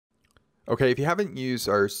Okay, if you haven't used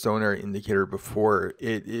our sonar indicator before,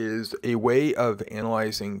 it is a way of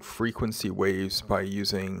analyzing frequency waves by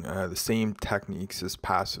using the same techniques as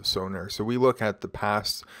passive sonar. So we look at the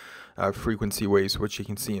past frequency waves, which you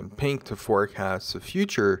can see in pink, to forecast the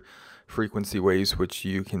future frequency waves, which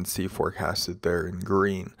you can see forecasted there in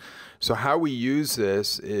green. So how we use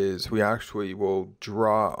this is we actually will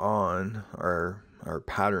draw on our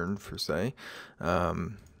pattern, per se,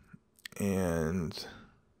 and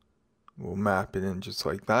we'll map it in just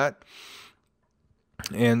like that.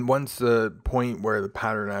 And once the point where the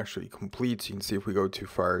pattern actually completes, you can see if we go too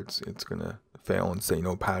far, it's going to fail and say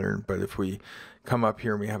no pattern. But if we come up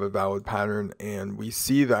here and we have a valid pattern and we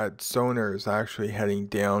see that sonar is actually heading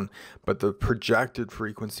down, but the projected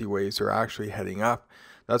frequency waves are actually heading up,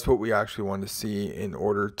 that's what we actually want to see in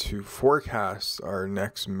order to forecast our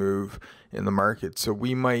next move in the market. So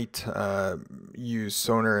we might use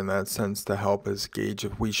sonar in that sense to help us gauge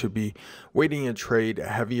if we should be weighting a trade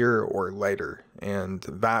heavier or lighter. And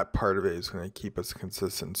that part of it is going to keep us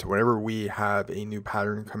consistent. So whenever we have a new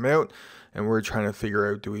pattern come out and we're trying to figure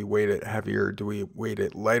out, do we weight it heavier, do we weight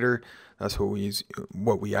it lighter, that's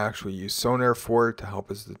what we actually use sonar for, to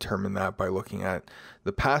help us determine that by looking at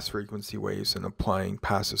the past frequency waves and applying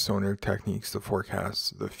passive sonar techniques to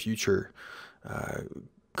forecast the future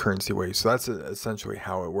currency waves. So that's essentially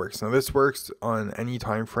how it works. Now this works on any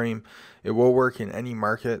time frame. It will work in any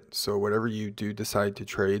market. So whatever you do decide to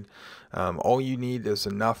trade, all you need is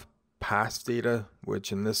enough past data,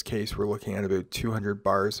 which in this case we're looking at about 200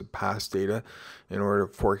 bars of past data in order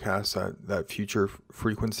to forecast that future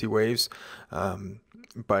frequency waves.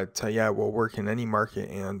 But yeah, it will work in any market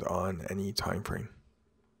and on any time frame.